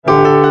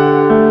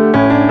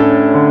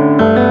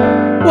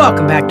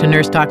Welcome back to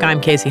Nurse Talk.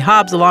 I'm Casey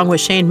Hobbs along with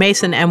Shane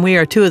Mason, and we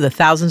are two of the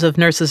thousands of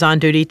nurses on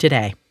duty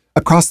today.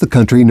 Across the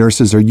country,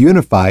 nurses are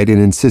unified in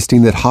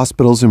insisting that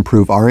hospitals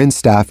improve RN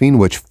staffing,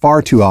 which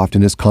far too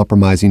often is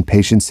compromising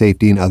patient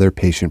safety and other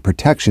patient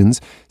protections,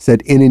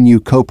 said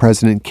NNU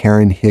co-president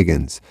Karen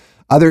Higgins.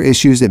 Other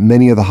issues at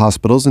many of the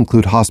hospitals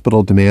include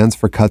hospital demands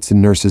for cuts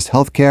in nurses'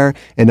 health care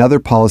and other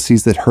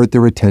policies that hurt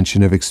the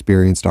retention of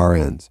experienced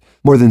RNs.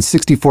 More than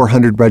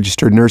 6,400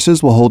 registered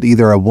nurses will hold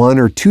either a 1-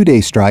 or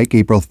 2-day strike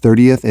April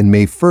 30th and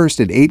May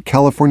 1st at 8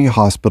 California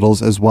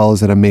hospitals as well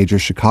as at a major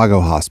Chicago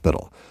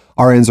hospital.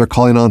 RNs are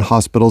calling on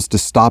hospitals to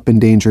stop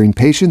endangering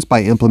patients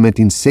by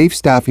implementing safe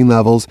staffing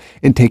levels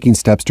and taking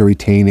steps to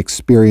retain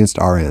experienced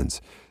RNs.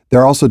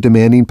 They're also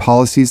demanding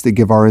policies that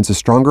give RNs a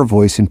stronger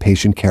voice in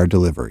patient care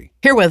delivery.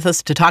 Here with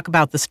us to talk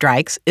about the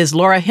strikes is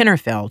Laura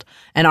Hinnerfeld,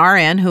 an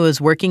RN who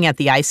is working at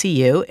the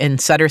ICU in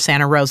Sutter,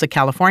 Santa Rosa,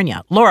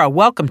 California. Laura,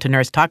 welcome to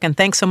Nurse Talk, and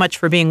thanks so much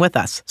for being with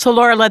us. So,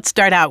 Laura, let's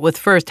start out with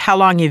first, how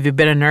long have you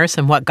been a nurse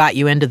and what got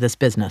you into this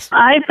business?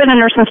 I've been a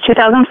nurse since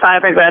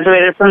 2005. I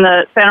graduated from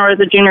the Santa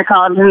Rosa Junior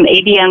College in the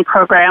ADN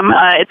program.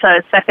 It's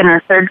a second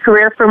or third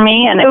career for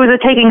me, and it was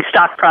a taking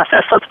stock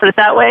process, let's put it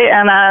that way,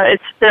 and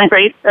it's been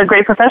a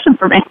great profession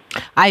for me.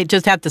 I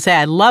just have to say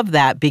I love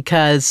that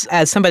because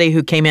as somebody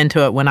who came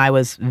into it when I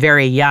was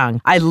very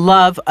young, I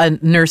love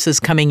nurses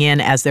coming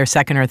in as their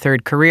second or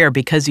third career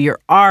because you're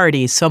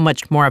already so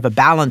much more of a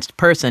balanced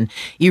person.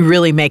 You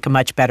really make a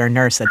much better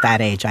nurse at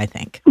that age, I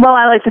think. Well,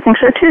 I like to think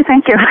so too.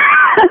 Thank you.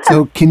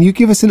 So can you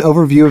give us an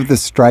overview of the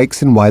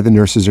strikes and why the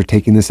nurses are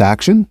taking this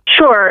action?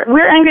 Sure.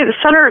 We're angry that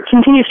Sutter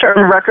continues to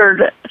earn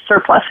record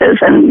surpluses,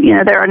 and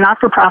they're a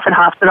not-for-profit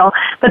hospital,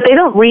 but they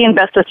don't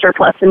reinvest a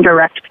surplus in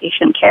direct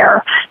patient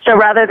care. So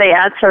rather, they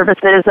add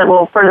services that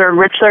will further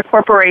enrich their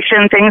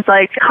corporation, things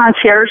like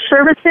concierge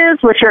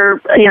services, which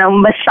are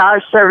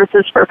massage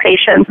services for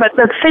patients. But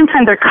at the same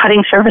time, they're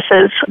cutting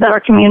services that our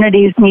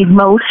communities need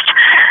most.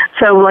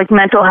 So like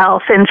mental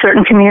health in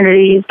certain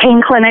communities,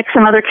 pain clinics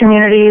in other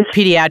communities.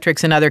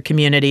 Pediatrics in other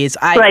communities.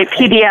 Right,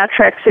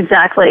 pediatrics,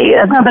 exactly.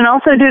 And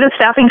also due to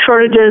staffing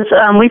shortages,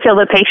 we feel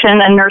that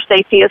patient and nurse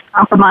safety is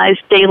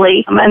compromised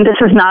daily. And this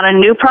is not a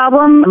new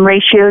problem.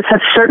 Ratios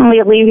have certainly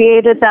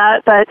alleviated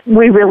that, but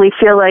we really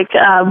feel like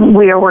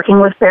we are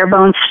working with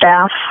bare-bones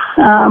staff.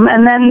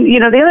 And then,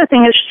 the other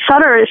thing is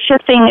Sutter is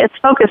shifting its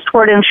focus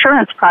toward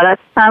insurance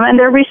products, and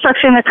they're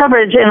restructuring the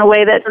coverage in a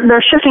way that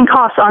they're shifting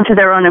costs onto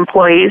their own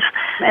employees.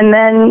 And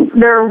then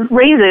their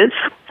raises,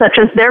 such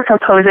as they're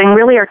proposing,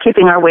 really are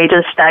keeping our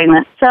wages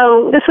stagnant.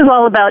 So this is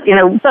all about,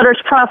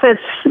 Sutter's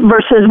profits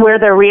versus where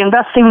they're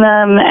reinvesting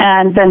them,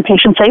 and then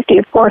patient safety,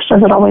 of course,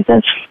 as it always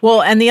is.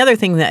 Well, and the other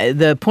thing,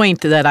 the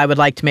point that I would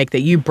like to make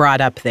that you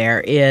brought up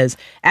there is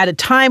at a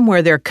time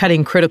where they're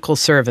cutting critical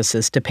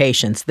services to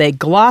patients, they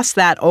gloss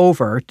that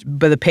over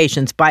by the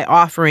patients by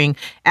offering,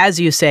 as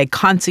you say,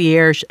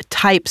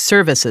 concierge-type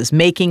services,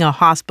 making a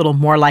hospital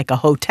more like a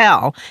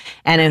hotel,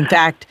 and in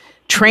fact,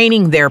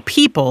 training their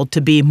people to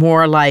be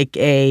more like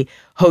a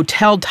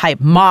hotel-type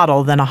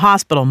model than a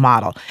hospital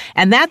model.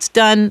 And that's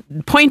done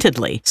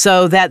pointedly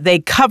so that they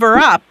cover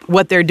up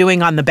what they're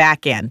doing on the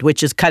back end,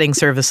 which is cutting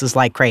services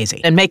like crazy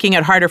and making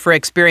it harder for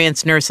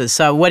experienced nurses.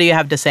 So what do you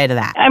have to say to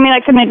that? I mean, I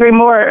couldn't agree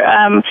more.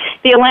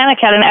 The Atlantic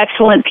had an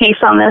excellent piece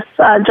on this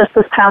just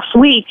this past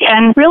week.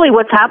 And really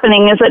what's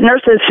happening is that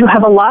nurses who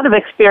have a lot of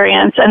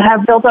experience and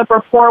have built up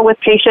rapport with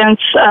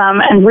patients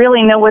and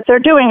really know what they're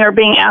doing are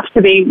being asked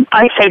to be,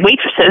 I say,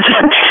 waitresses.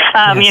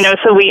 Yes.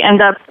 So we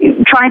end up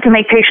trying to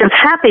make patients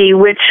happy,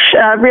 which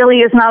really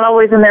is not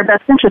always in their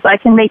best interest. I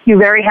can make you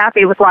very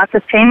happy with lots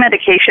of pain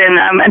medication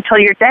until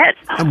you're dead.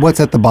 What's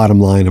at the bottom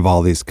line of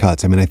all these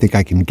cuts? I mean, I think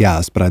I can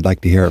guess, but I'd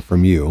like to hear it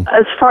from you.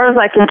 As far as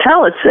I can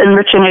tell, it's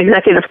enriching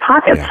executive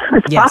pockets. Yeah.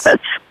 It's yes.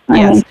 profits.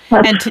 Yes,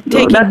 that's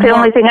the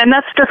only thing, and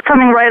that's just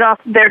coming right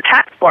off their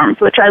tax forms,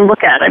 which I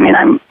look at. I mean,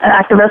 I'm an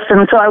activist,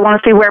 and so I want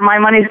to see where my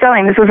money's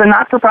going. This is a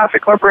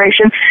not-for-profit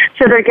corporation,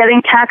 so they're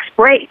getting tax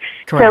breaks.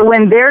 Correct. So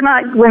when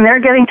they're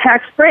getting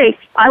tax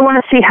breaks, I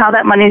want to see how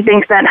that money is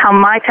being spent, how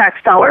my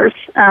tax dollars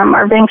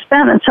are being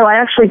spent, and so I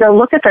actually go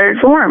look at their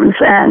forms,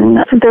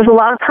 and there's a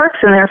lot of perks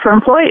in there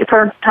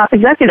for top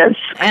executives.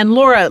 And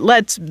Laura,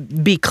 let's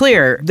be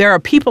clear: there are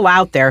people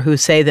out there who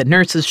say that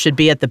nurses should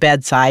be at the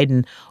bedside,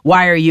 and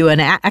why are you an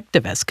activist?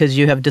 Because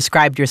you have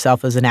described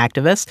yourself as an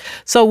activist.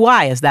 So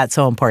why is that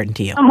so important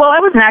to you? Well, I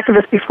was an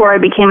activist before I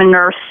became a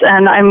nurse,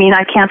 and I mean,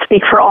 I can't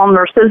speak for all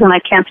nurses, and I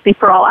can't speak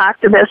for all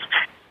activists.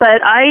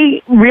 But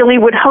I really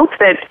would hope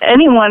that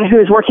anyone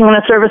who's working in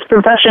a service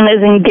profession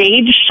is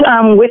engaged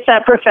with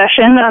that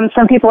profession.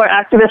 Some people are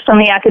activists on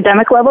the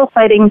academic level,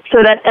 fighting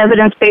so that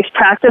evidence-based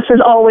practice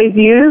is always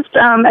used.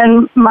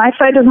 And my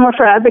fight is more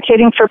for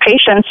advocating for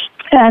patients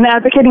and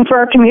advocating for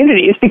our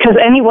communities, because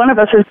any one of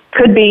us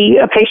could be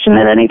a patient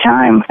at any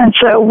time. And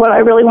so what I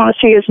really want to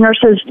see is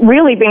nurses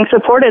really being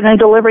supported and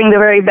delivering the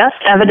very best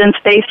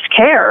evidence-based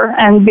care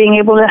and being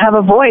able to have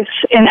a voice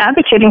in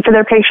advocating for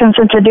their patients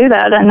and to do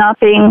that and not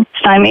being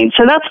stymied.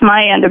 So that's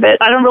my end of it.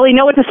 I don't really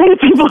know what to say to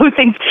people who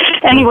think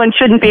anyone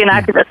shouldn't be an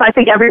activist. I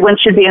think everyone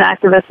should be an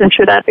activist and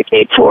should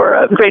advocate for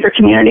a greater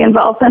community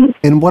involvement.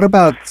 And what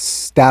about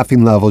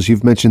staffing levels?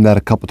 You've mentioned that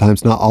a couple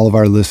times. Not all of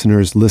our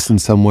listeners listen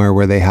somewhere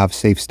where they have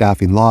safe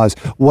staffing laws.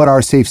 What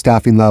are safe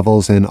staffing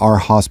levels, and are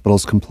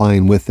hospitals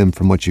complying with them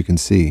from what you can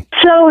see?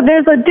 So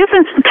there's a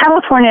difference in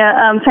California,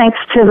 thanks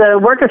to the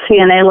work of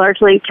CNA.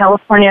 Largely,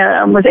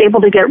 California was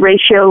able to get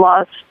ratio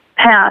laws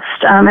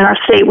passed in our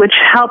state, which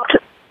helped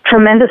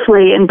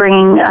tremendously in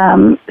bringing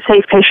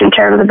safe patient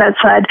care to the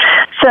bedside.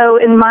 So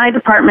in my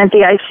department,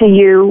 the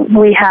ICU,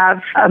 we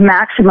have a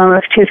maximum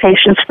of 2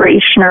 patients for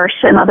each nurse.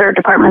 In other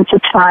departments,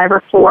 it's 5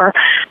 or 4.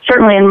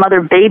 Certainly in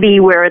mother-baby,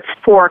 where it's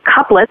 4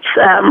 couplets,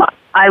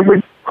 I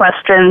would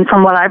question,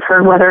 from what I've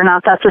heard, whether or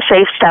not that's a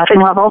safe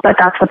staffing level, but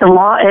that's what the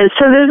law is.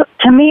 So there's,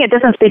 to me, a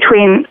difference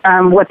between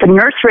what the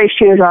nurse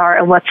ratios are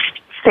and what's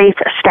safe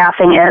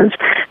staffing is.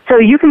 So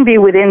you can be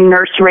within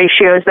nurse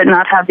ratios but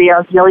not have the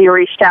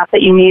auxiliary staff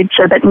that you need,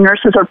 so that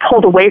nurses are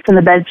pulled away from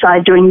the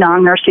bedside doing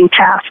non-nursing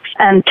tasks.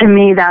 And to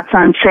me, that's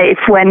unsafe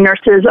when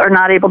nurses are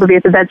not able to be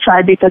at the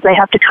bedside because they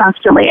have to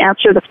constantly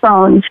answer the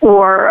phones,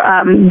 or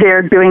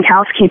they're doing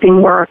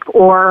housekeeping work,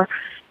 or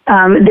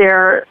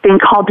they're being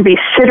called to be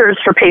sitters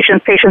for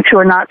patients who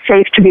are not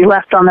safe to be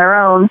left on their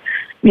own.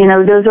 You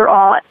know, those are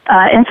all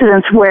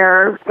incidents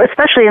where,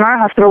 especially in our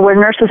hospital, where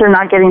nurses are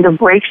not getting the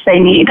breaks they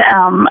need.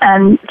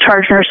 And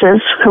charge nurses,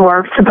 who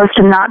are supposed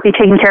to not be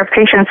taking care of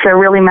patients, they're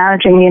really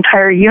managing the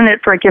entire unit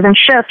for a given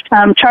shift.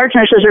 Charge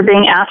nurses are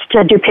being asked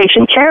to do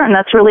patient care, and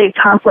that's really a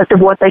conflict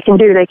of what they can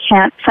do. They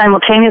can't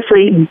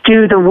simultaneously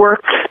do the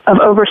work of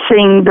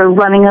overseeing the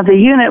running of the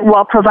unit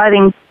while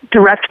providing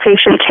direct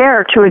patient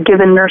care to a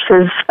given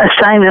nurse's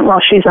assignment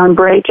while she's on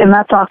break, and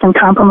that's often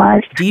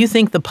compromised. Do you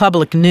think the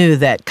public knew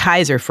that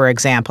Kaiser, for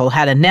example,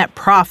 had a net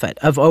profit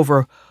of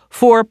over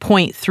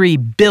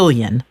 $4.3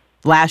 billion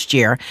last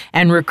year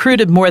and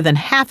recruited more than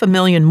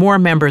 500,000 more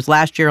members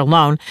last year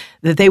alone,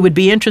 that they would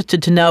be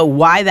interested to know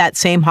why that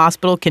same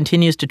hospital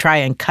continues to try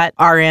and cut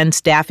RN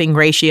staffing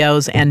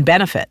ratios and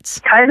benefits?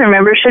 Kaiser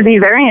members should be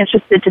very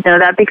interested to know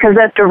that, because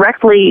that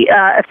directly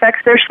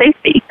affects their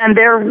safety and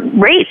their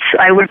rates,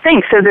 I would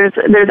think. So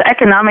there's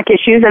economic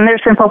issues and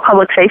there's simple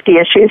public safety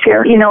issues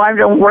here. You know, I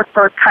don't work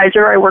for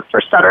Kaiser, I work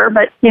for Sutter,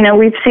 but, you know,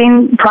 we've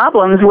seen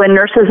problems when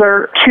nurses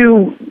are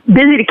too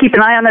busy to keep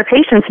an eye on their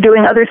patients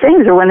doing other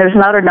things, or when there's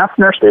not enough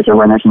nurses, or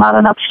when there's not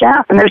enough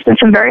staff. And there's been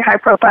some very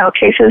high-profile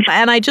cases.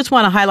 And I just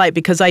want to highlight,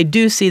 because I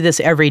do see this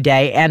every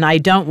day, and I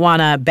don't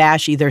want to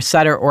bash either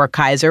Sutter or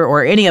Kaiser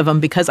or any of them,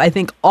 because I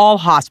think all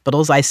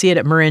hospitals, I see it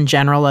at Marin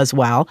General as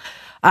well,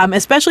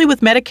 especially with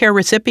Medicare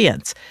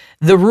recipients,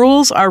 the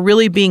rules are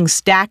really being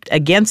stacked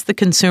against the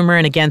consumer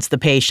and against the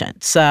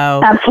patient.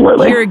 So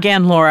absolutely. Here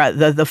again, Laura,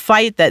 the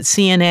fight that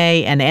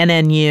CNA and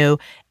NNU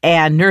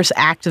and nurse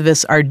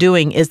activists are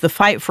doing is the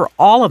fight for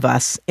all of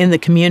us in the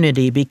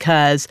community,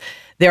 because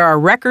there are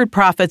record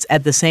profits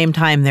at the same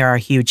time there are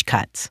huge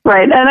cuts.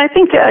 Right. And I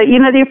think,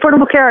 the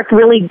Affordable Care Act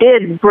really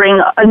did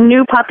bring a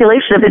new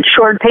population of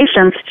insured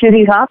patients to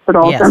these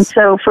hospitals. Yes. And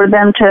so for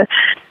them to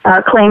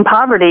claim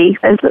poverty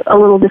is a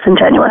little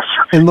disingenuous.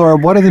 And Laura,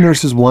 what do the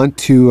nurses want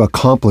to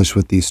accomplish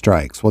with these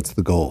strikes? What's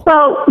the goal?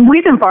 Well,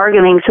 we've been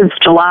bargaining since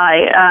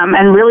July,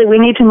 and really we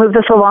need to move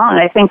this along.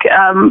 I think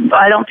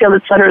I don't feel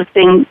that Sutter is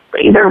being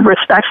either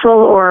respectful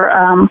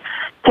or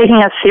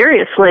taking us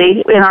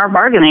seriously in our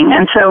bargaining.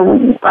 And so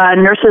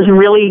nurses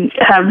really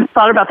have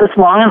thought about this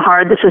long and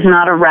hard. This is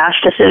not a rash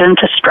decision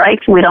to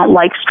strike. We don't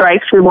like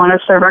strikes. We want to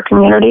serve our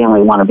community and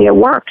we want to be at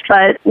work.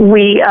 But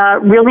we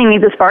really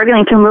need this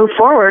bargaining to move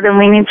forward, and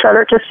we need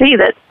Sutter to see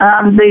that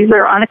these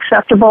are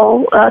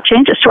unacceptable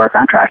changes to our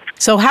contract.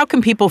 So how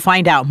can people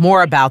find out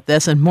more about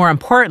this, and more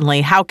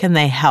importantly, how can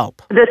they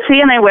help? The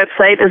CNA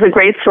website is a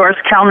great source,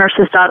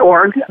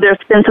 calnurses.org. There's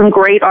been some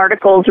great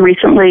articles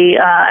recently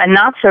and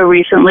not so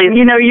recently.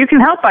 You can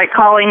help by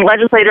calling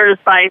legislators,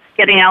 by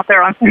getting out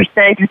there on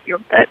Thursday.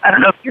 I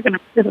don't know if you're going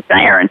to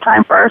air in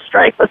time for our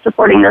strike, but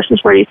supporting nurses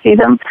where you see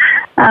them,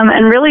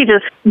 and really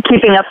just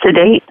keeping up to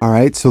date. All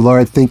right. So,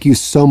 Laura, thank you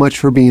so much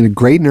for being a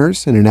great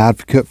nurse and an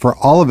advocate for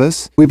all of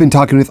us. We've been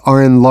talking with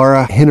RN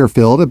Laura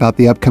Hinnerfield about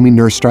the upcoming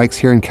nurse strikes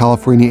here in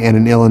California and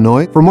in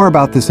Illinois. For more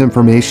about this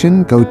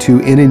information, go to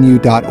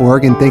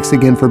nnu.org. And thanks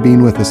again for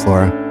being with us,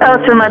 Laura. Oh,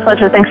 it's been my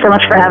pleasure. Thanks so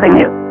much for having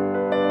me.